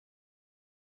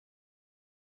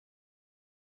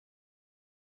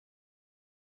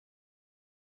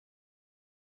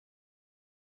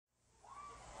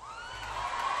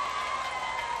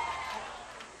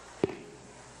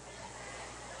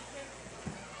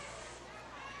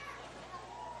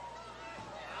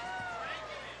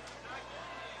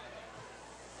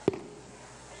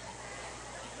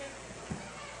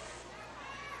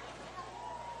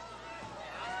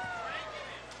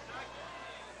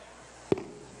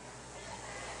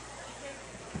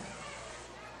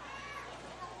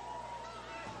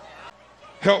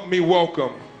Help me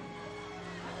welcome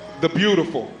the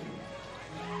beautiful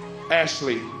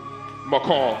Ashley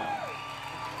McCall.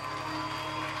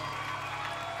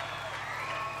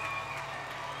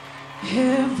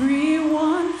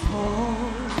 Everyone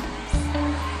falls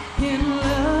in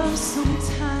love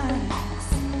sometimes.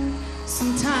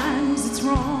 Sometimes it's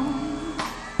wrong,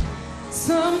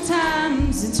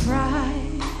 sometimes it's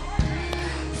right.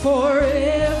 For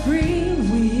every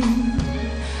win,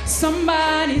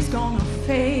 somebody's gonna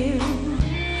fail.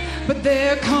 But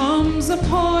there comes a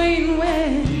point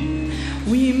when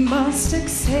we must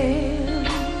excel.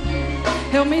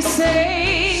 Help me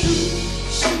say,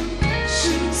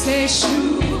 say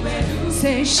shoot,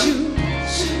 say shoot,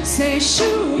 say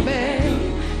shoot,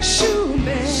 shoot,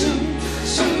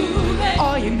 shoot.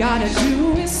 All you gotta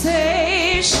do is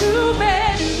say shoot,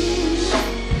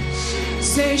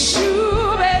 say shoot.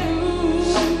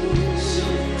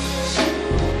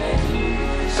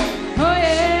 Oh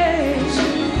yeah.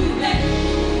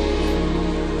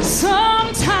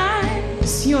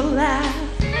 Sometimes you'll laugh,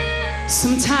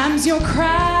 sometimes you'll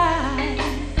cry.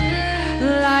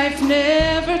 Life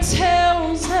never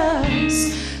tells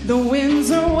us the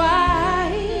winds are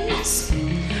wise.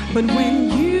 But when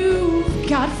you've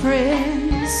got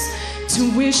friends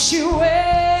to wish you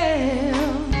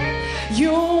well,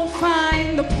 you'll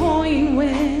find the point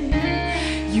when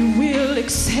you will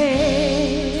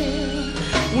exhale.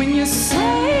 When you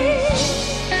say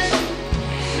shoot,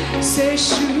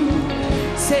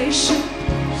 say shoot,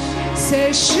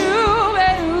 say shoot,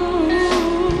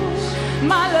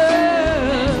 my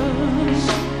love.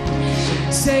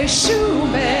 Say shoot,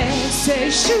 say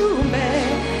shoot,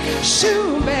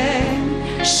 shoot,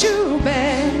 shoot,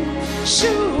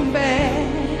 shoot.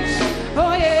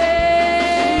 Oh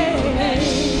yeah.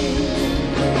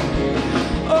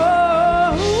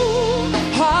 Oh,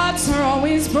 hearts are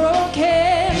always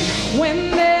broken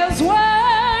when there's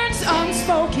words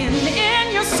unspoken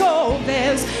in your soul.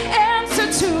 There's answer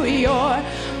to your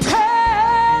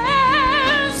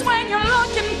prayers when you're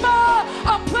looking for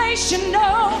a place you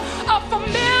know, a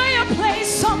familiar place,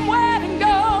 somewhere to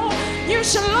go. You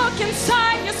should look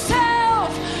inside yourself.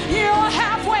 You're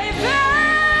halfway there.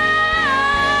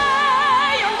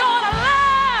 You're gonna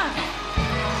laugh.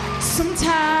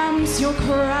 Sometimes you'll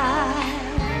cry.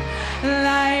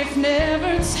 Life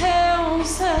never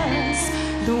tells us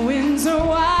the winds are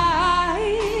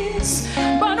wise.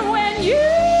 But when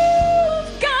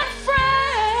you've got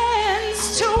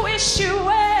friends to wish you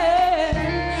well,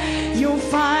 you'll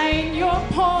find your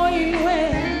point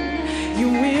when you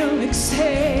will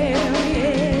exhale.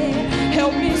 Yeah.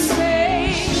 Help me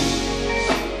say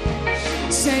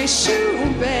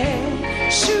shoot,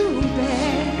 shoot,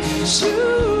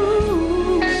 shoot.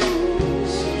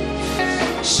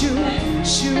 Shoot,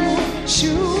 shoot,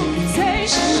 shoot, say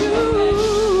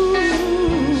shoot,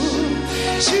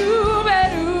 shoot,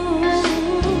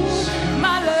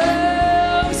 my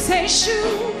love. Say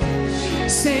shoot,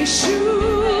 say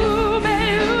shoot,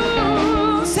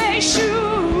 say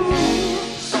shoot,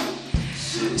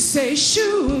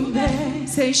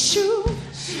 say shoot, say shoot,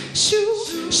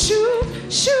 shoot, shoot,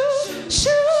 shoot,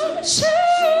 shoot, shoot.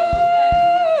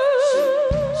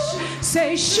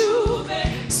 Say shoot.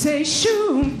 Say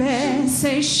shoot,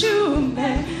 say shoot,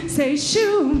 say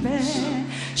shoot,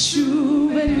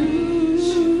 shoot,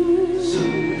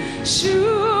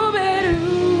 shoot.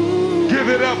 Give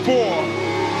it up for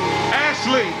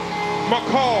Ashley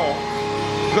McCall.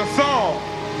 The song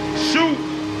Shoot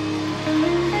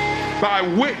by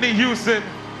Whitney Houston,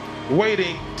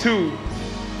 Waiting to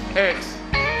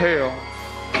Exhale.